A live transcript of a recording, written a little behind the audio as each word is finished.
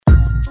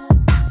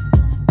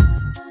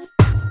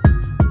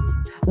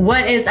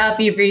What is up?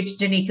 You've reached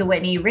Janika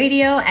Whitney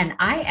Radio, and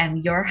I am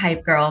your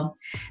hype girl.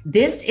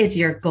 This is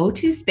your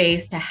go-to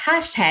space to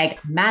hashtag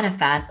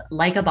manifest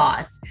like a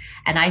boss.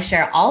 And I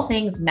share all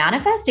things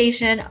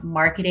manifestation,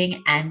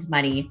 marketing, and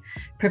money.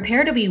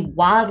 Prepare to be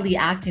wildly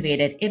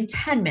activated in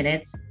 10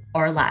 minutes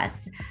or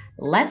less.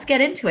 Let's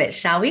get into it,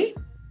 shall we?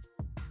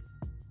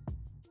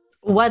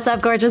 What's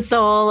up, gorgeous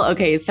soul?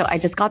 Okay, so I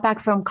just got back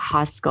from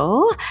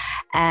Costco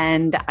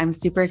and I'm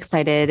super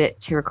excited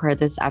to record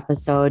this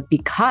episode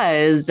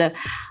because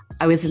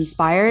I was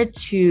inspired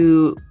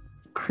to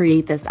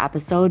create this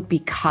episode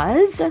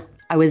because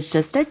I was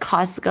just at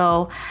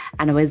Costco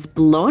and I was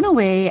blown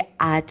away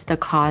at the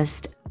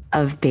cost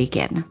of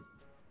bacon.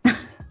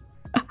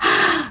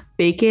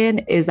 Bacon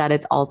is at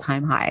its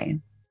all-time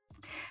high.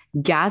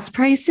 Gas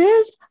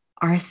prices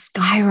are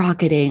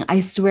skyrocketing.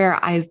 I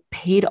swear I've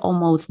paid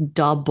almost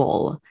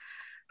double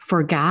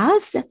for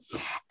gas,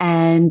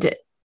 and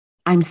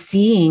I'm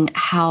seeing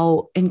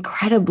how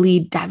incredibly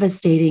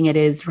devastating it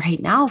is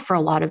right now for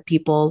a lot of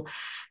people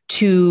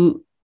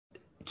to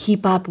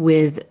keep up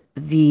with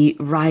the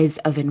rise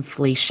of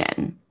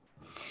inflation.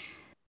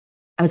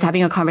 I was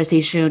having a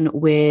conversation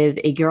with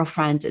a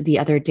girlfriend the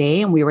other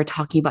day, and we were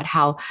talking about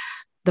how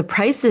the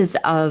prices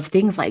of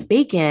things like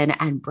bacon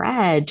and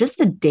bread, just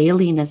the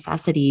daily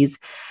necessities,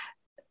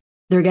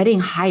 they're getting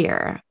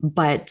higher,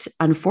 but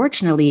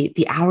unfortunately,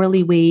 the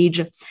hourly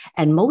wage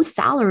and most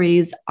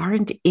salaries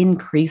aren't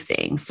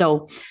increasing.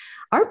 So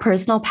our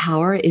personal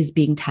power is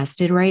being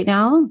tested right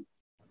now.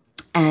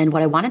 And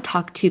what I want to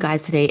talk to you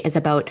guys today is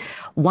about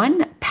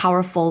one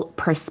powerful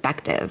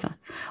perspective,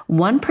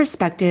 one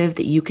perspective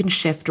that you can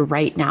shift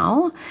right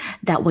now,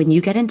 that when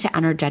you get into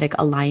energetic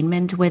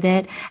alignment with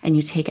it and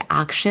you take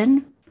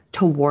action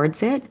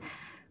towards it,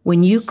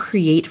 when you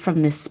create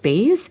from this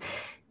space,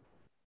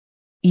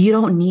 you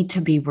don't need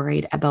to be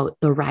worried about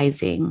the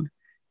rising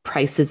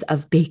prices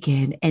of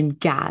bacon and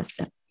gas.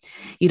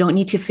 You don't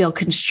need to feel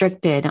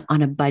constricted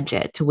on a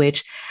budget, to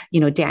which,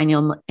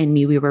 Daniel and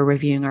me, we were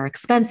reviewing our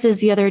expenses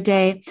the other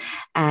day.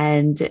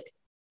 And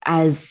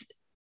as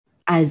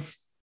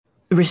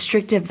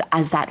restrictive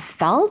as that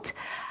felt,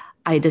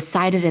 I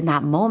decided in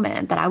that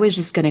moment that I was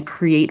just going to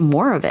create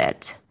more of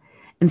it,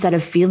 instead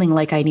of feeling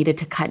like I needed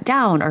to cut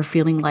down or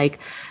feeling like,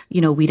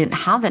 we didn't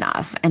have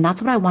enough. And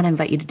that's what I want to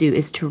invite you to do,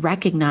 is to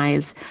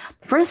recognize,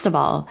 first of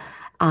all,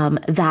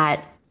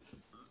 that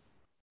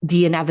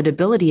the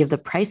inevitability of the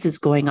prices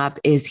going up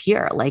is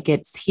here, like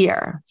it's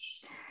here.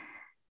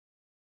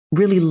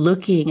 Really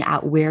looking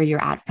at where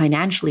you're at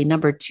financially.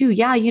 Number two,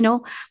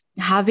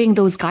 having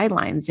those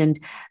guidelines and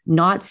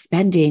not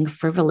spending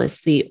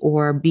frivolously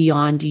or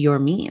beyond your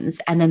means.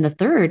 And then the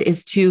third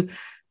is to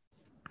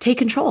take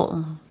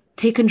control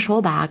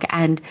back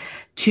and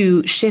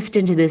to shift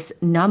into this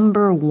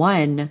number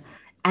one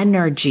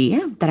energy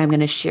that I'm going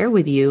to share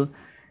with you.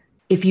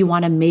 If you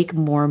want to make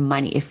more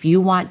money, if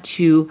you want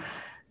to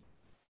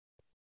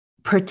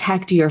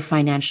protect your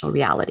financial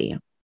reality.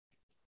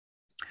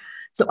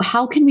 So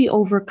how can we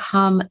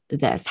overcome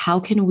this? How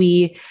can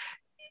we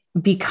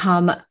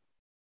become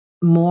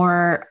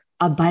more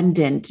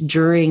abundant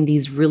during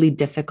these really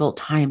difficult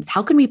times?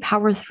 How can we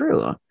power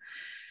through?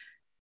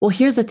 Well,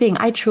 here's the thing.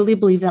 I truly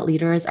believe that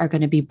leaders are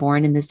going to be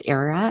born in this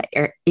era,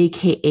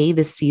 AKA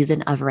the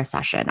season of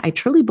recession. I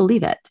truly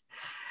believe it.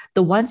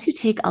 The ones who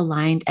take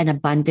aligned and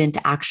abundant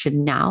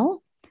action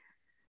now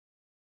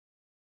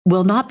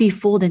will not be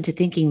fooled into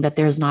thinking that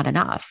there's not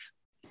enough.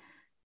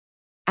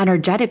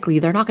 Energetically,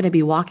 they're not going to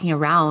be walking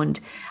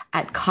around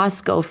at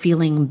Costco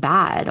feeling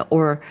bad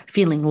or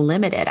feeling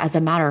limited. As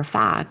a matter of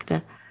fact,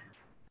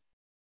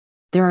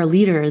 there are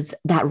leaders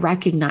that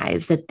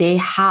recognize that they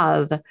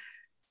have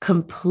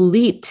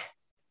complete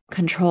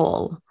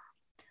control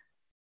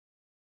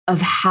of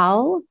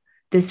how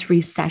this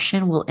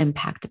recession will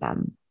impact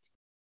them.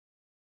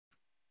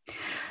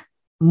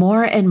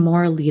 More and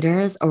more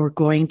leaders are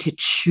going to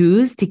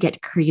choose to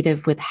get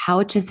creative with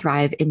how to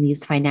thrive in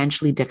these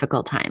financially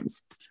difficult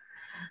times.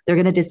 They're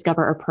going to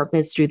discover a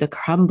purpose through the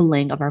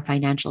crumbling of our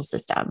financial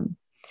system.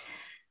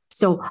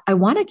 So I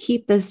want to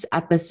keep this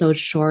episode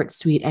short,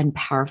 sweet, and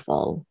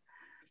powerful.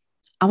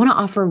 I want to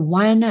offer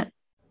one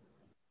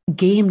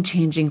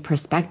game-changing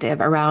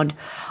perspective around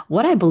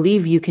what I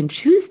believe you can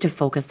choose to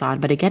focus on.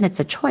 But again,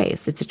 it's a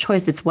choice. It's a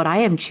choice. It's what I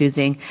am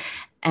choosing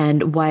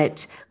and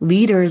what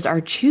leaders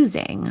are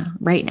choosing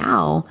right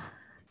now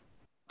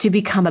to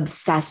become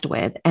obsessed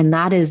with. And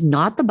that is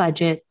not the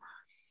budget.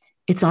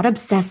 It's not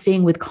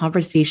obsessing with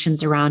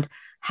conversations around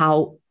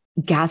how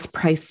gas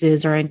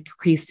prices are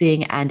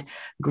increasing and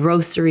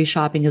grocery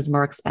shopping is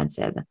more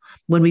expensive.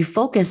 When we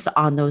focus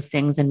on those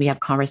things and we have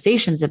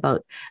conversations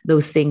about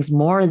those things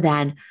more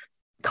than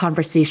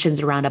conversations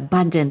around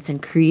abundance and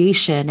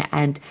creation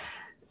and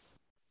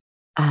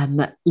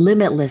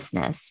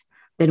limitlessness,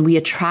 then we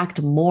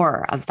attract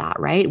more of that,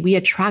 right? We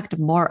attract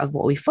more of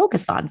what we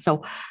focus on.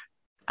 So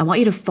I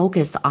want you to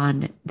focus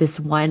on this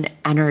one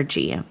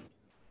energy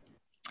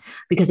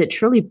because it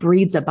truly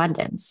breeds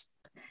abundance.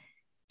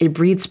 It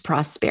breeds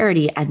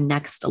prosperity and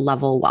next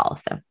level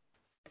wealth.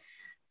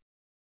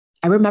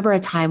 I remember a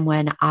time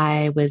when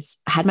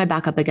had my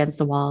back up against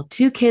the wall,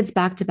 two kids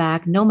back to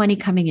back, no money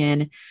coming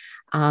in.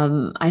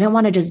 I don't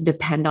want to just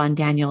depend on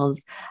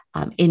Daniel's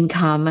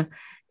income.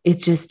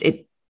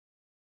 It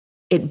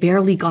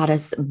barely got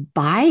us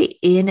by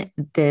in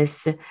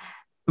this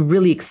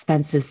really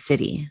expensive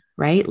city,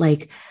 right?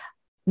 Like,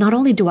 not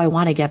only do I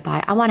want to get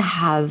by, I want to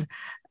have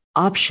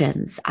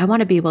options. I want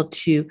to be able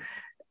to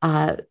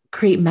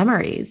create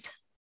memories.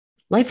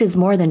 Life is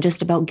more than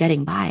just about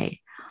getting by.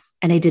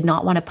 And I did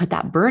not want to put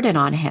that burden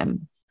on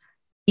him,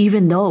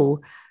 even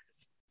though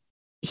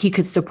he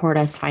could support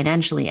us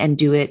financially and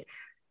do it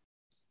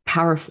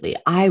powerfully.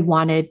 I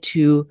wanted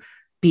to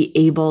be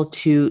able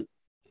to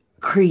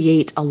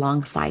create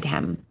alongside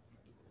him.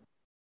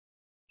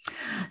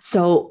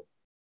 So,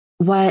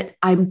 what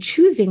I'm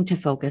choosing to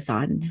focus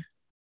on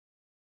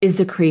is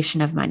the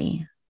creation of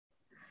money.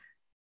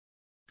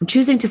 I'm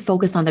choosing to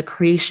focus on the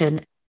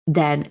creation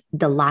than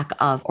the lack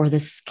of or the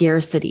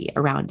scarcity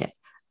around it,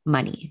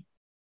 money.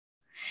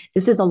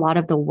 This is a lot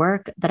of the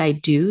work that I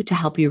do to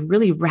help you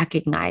really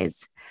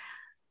recognize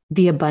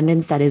the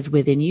abundance that is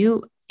within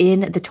you in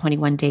the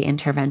 21-day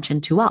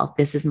intervention to wealth.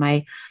 This is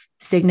my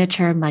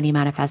signature money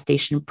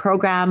manifestation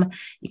program.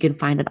 You can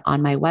find it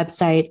on my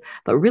website,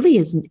 but really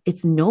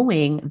it's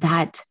knowing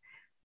that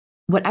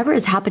whatever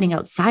is happening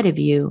outside of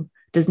you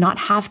does not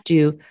have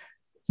to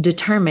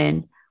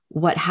determine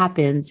what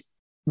happens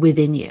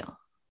within you.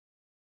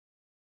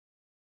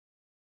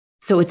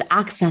 So it's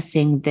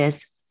accessing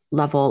this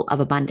level of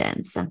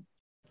abundance.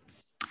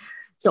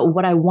 So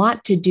what I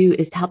want to do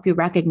is to help you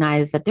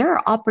recognize that there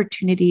are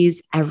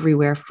opportunities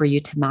everywhere for you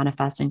to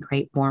manifest and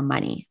create more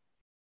money.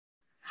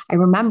 I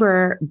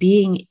remember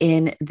being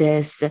in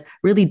this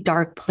really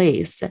dark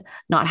place,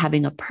 not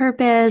having a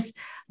purpose,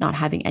 not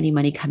having any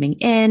money coming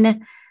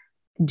in,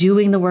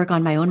 doing the work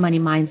on my own money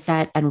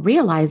mindset and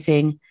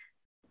realizing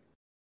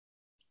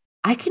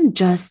I can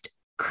just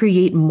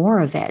create more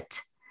of it.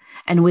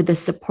 And with the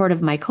support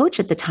of my coach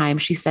at the time,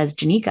 she says,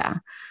 Janika,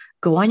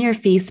 go on your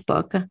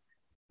Facebook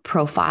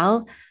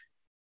profile,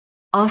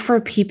 offer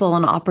people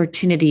an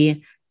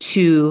opportunity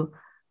to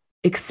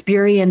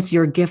experience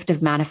your gift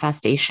of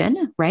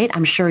manifestation, right?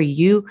 I'm sure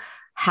you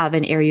have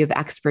an area of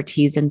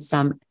expertise in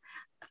some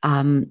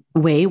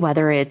way,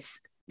 whether it's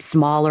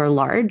small or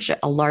large,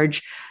 a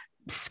large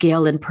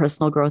scale in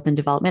personal growth and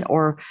development,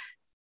 or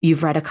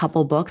you've read a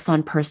couple books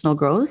on personal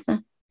growth.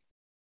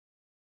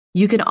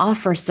 You can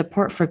offer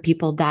support for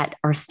people that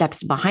are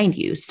steps behind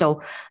you.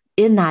 So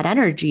in that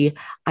energy,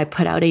 I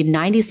put out a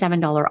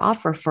 $97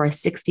 offer for a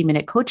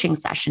 60-minute coaching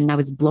session. And I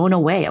was blown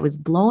away. I was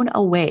blown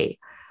away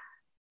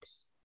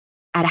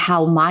at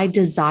how my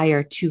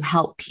desire to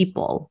help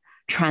people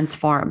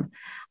transform.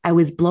 I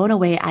was blown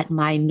away at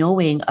my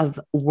knowing of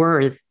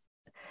worth,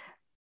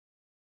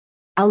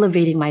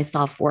 elevating my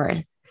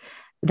self-worth,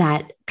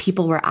 that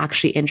people were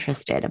actually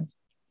interested.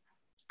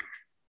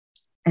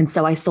 And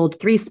so I sold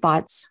 3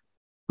 spots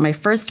my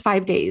first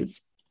 5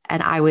 days,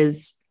 and I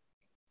was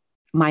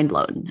mind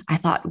blown. I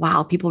thought,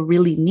 wow, people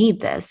really need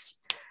this.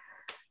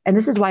 And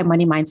this is why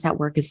money mindset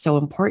work is so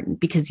important,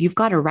 because you've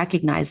got to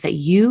recognize that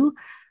you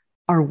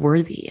are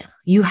worthy.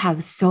 You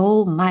have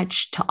so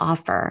much to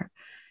offer.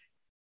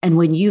 And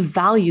when you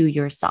value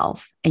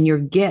yourself and your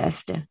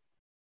gift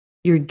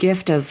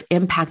of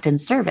impact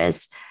and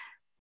service,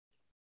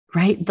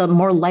 right, the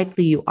more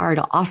likely you are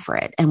to offer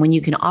it. And when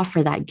you can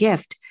offer that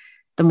gift,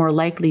 the more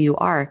likely you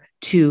are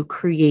to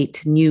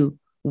create new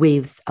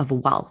waves of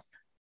wealth.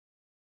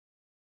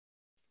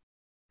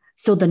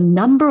 So the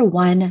number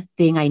one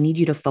thing I need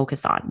you to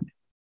focus on,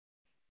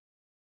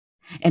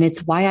 and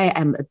it's why I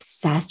am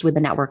obsessed with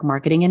the network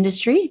marketing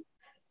industry,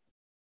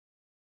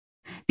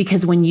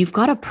 because when you've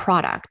got a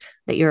product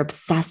that you're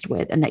obsessed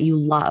with and that you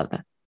love,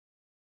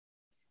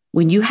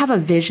 when you have a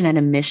vision and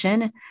a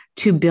mission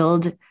to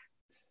build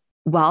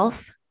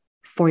wealth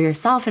for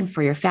yourself and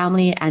for your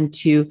family and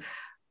to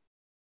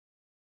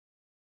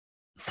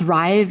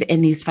thrive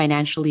in these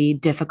financially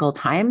difficult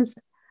times,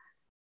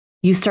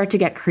 you start to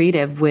get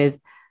creative with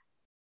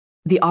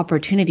the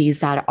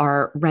opportunities that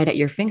are right at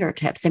your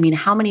fingertips. I mean,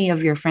 how many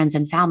of your friends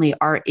and family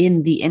are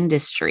in the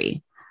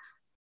industry,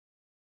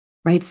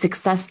 right?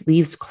 Success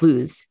leaves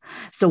clues.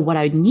 So what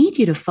I need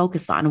you to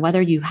focus on,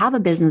 whether you have a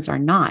business or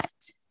not,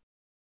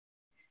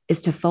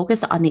 is to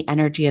focus on the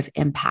energy of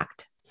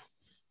impact.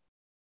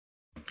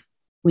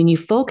 When you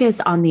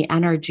focus on the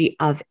energy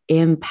of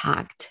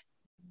impact,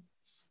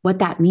 what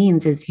that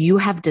means is you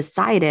have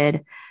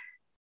decided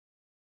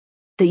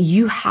that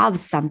you have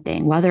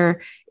something,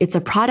 whether it's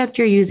a product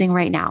you're using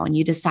right now and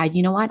you decide,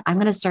 you know what, I'm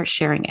going to start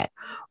sharing it,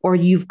 or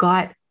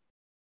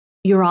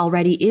you're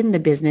already in the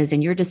business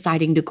and you're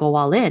deciding to go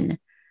all in.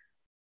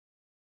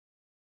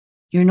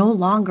 You're no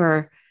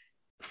longer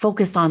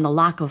focused on the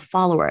lack of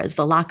followers,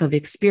 the lack of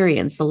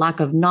experience, the lack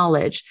of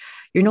knowledge.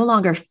 You're no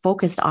longer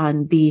focused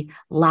on the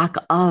lack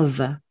of,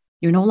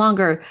 you're no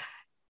longer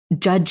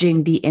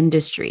judging the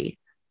industry,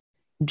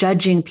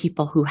 judging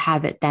people who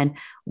have it. Then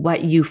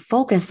what you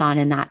focus on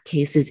in that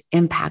case is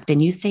impact.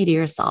 And you say to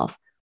yourself,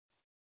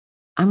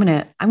 I'm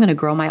going to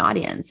grow my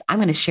audience. I'm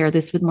going to share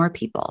this with more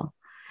people.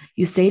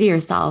 You say to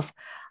yourself,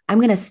 I'm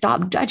going to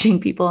stop judging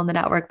people in the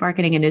network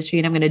marketing industry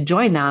and I'm going to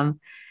join them.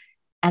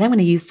 And I'm going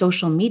to use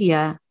social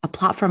media, a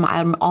platform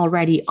I'm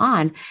already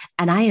on,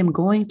 and I am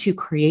going to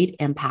create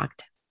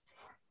impact.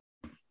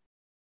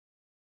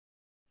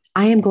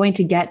 I am going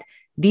to get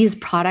these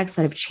products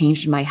that have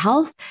changed my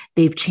health.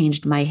 They've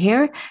changed my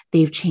hair.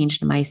 They've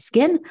changed my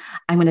skin.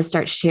 I'm going to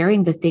start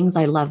sharing the things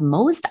I love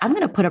most. I'm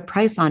going to put a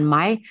price on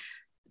my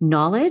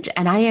knowledge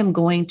and I am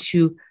going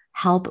to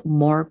help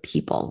more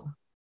people.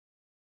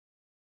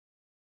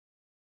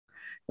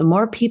 The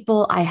more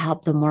people I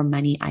help, the more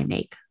money I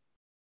make.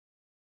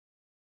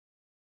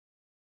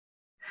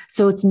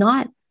 So it's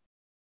not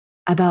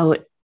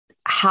about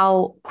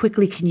how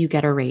quickly can you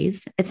get a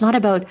raise. It's not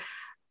about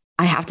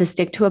I have to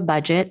stick to a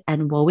budget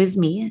and woe is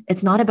me.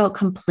 It's not about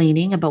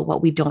complaining about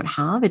what we don't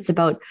have. It's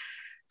about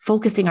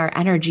focusing our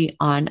energy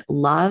on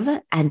love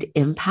and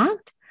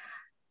impact.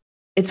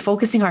 It's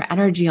focusing our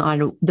energy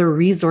on the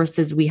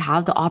resources we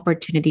have, the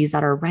opportunities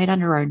that are right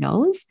under our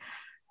nose,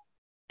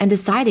 and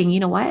deciding, you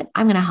know what,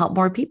 I'm going to help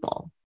more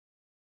people.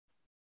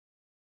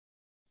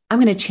 I'm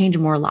going to change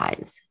more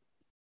lives.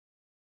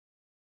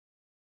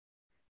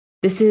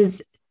 This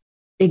is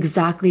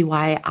exactly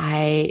why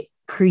I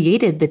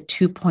created the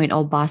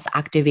 2.0 Boss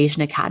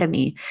Activation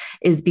Academy,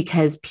 is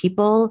because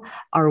people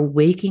are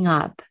waking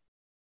up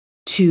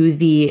to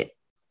the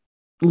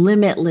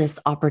limitless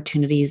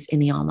opportunities in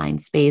the online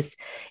space,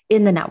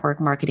 in the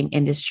network marketing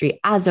industry.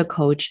 As a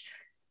coach,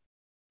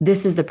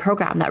 this is the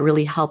program that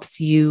really helps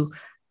you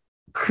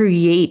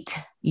create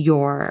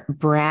your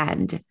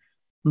brand,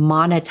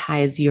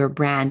 monetize your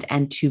brand,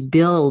 and to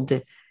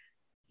build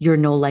your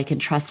know, like, and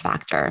trust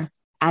factor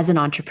as an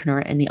entrepreneur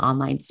in the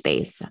online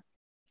space.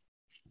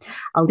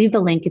 I'll leave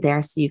the link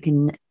there so you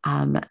can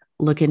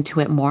look into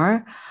it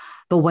more.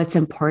 But what's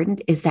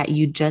important is that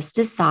you just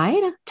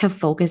decide to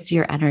focus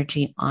your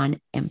energy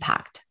on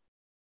impact.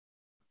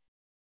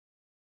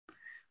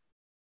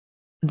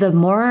 The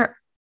more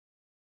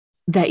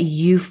that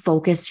you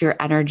focus your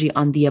energy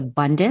on the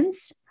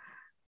abundance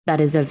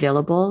that is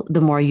available,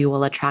 the more you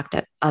will attract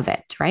of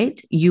it,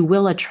 right? You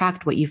will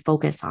attract what you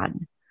focus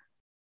on.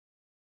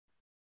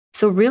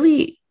 So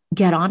really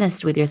get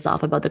honest with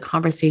yourself about the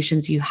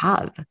conversations you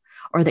have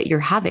or that you're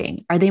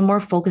having. Are they more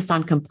focused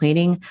on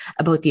complaining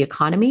about the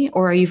economy,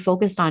 or are you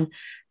focused on,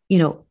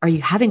 are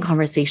you having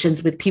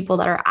conversations with people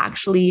that are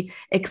actually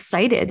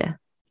excited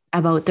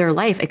about their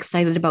life,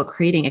 excited about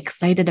creating,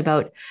 excited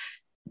about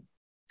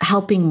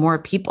helping more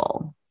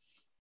people?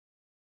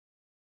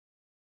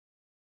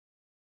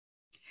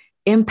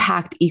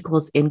 Impact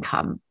equals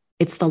income.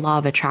 It's the law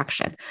of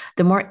attraction.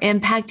 The more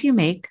impact you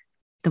make,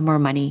 the more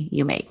money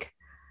you make.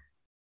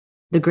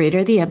 The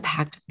greater the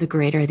impact, the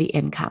greater the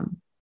income.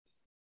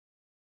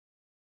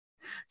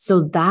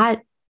 So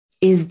that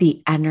is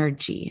the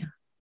energy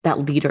that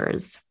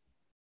leaders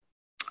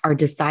are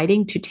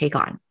deciding to take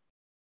on.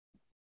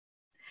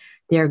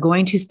 They're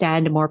going to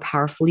stand more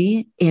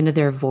powerfully in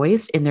their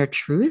voice, in their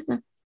truth.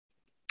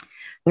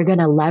 They're going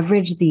to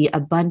leverage the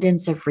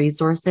abundance of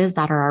resources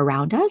that are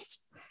around us.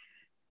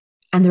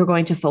 And they're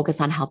going to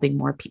focus on helping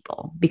more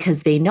people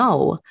because they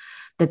know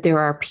that there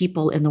are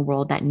people in the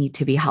world that need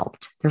to be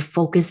helped. They're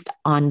focused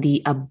on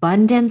the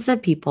abundance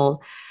of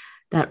people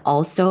that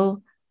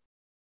also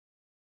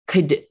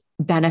could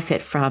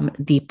benefit from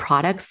the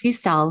products you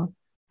sell,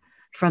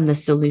 from the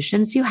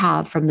solutions you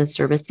have, from the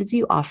services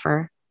you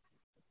offer.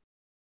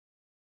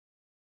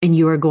 And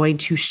you are going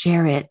to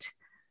share it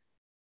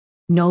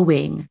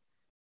knowing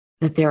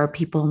that there are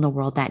people in the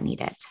world that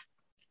need it.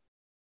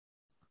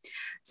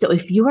 So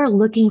if you are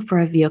looking for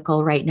a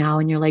vehicle right now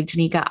and you're like,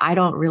 Janika, I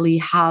don't really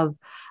have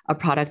a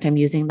product I'm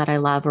using that I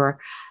love, or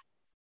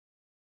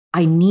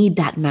I need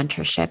that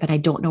mentorship and I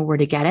don't know where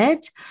to get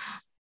it,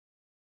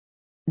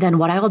 then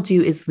what I will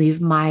do is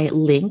leave my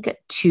link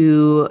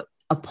to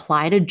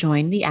apply to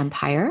join the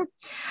Empire.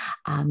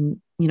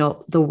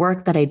 The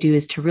work that I do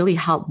is to really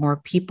help more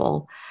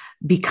people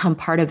become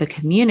part of a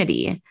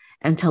community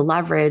and to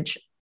leverage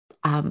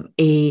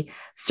a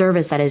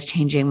service that is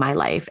changing my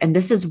life. And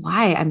this is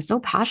why I'm so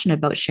passionate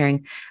about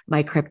sharing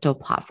my crypto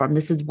platform.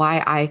 This is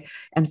why I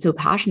am so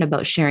passionate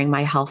about sharing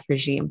my health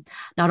regime,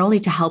 not only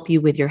to help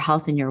you with your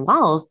health and your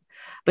wealth,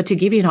 but to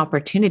give you an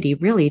opportunity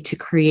really to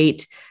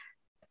create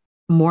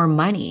more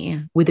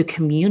money with a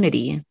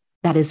community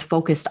that is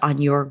focused on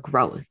your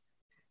growth.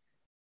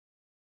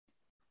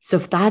 So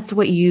if that's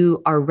what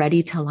you are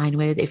ready to align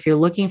with, if you're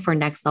looking for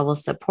next level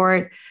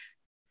support,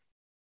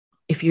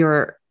 if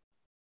you're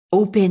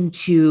open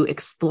to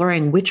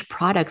exploring which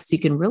products you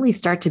can really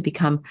start to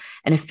become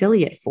an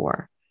affiliate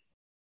for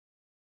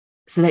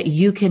so that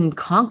you can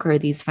conquer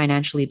these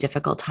financially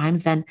difficult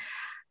times, then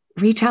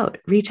reach out,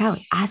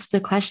 ask the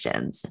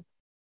questions,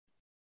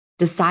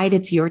 decide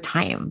it's your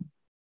time.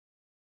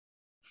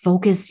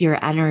 Focus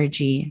your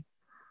energy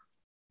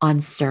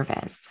on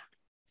service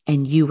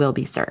and you will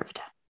be served.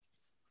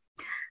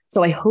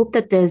 So I hope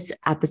that this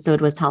episode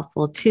was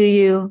helpful to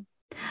you.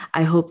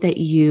 I hope that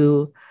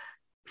you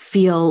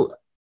feel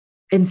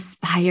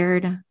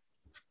inspired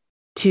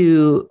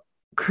to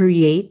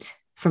create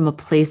from a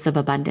place of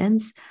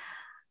abundance.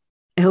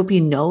 I hope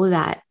you know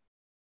that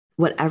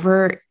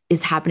whatever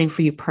is happening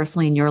for you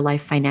personally in your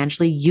life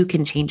financially, you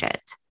can change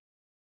it.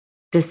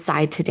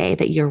 Decide today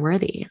that you're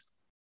worthy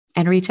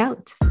and reach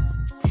out.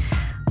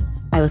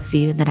 I will see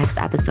you in the next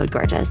episode,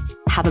 gorgeous.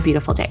 Have a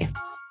beautiful day.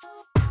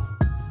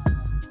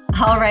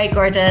 All right,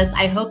 gorgeous.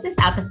 I hope this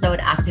episode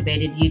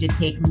activated you to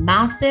take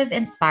massive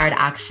inspired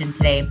action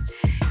today.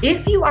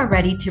 If you are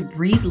ready to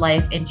breathe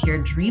life into your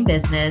dream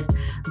business,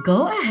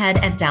 go ahead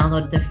and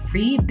download the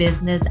free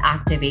business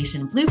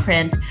activation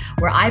blueprint,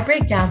 where I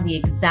break down the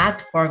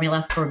exact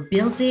formula for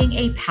building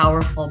a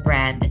powerful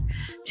brand.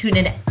 Tune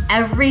in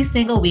every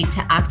single week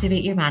to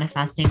activate your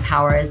manifesting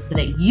powers so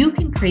that you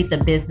can create the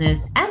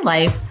business and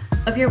life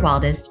of your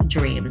wildest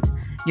dreams.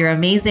 You're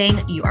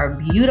amazing. You are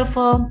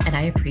beautiful, and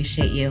I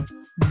appreciate you.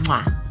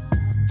 Mwah.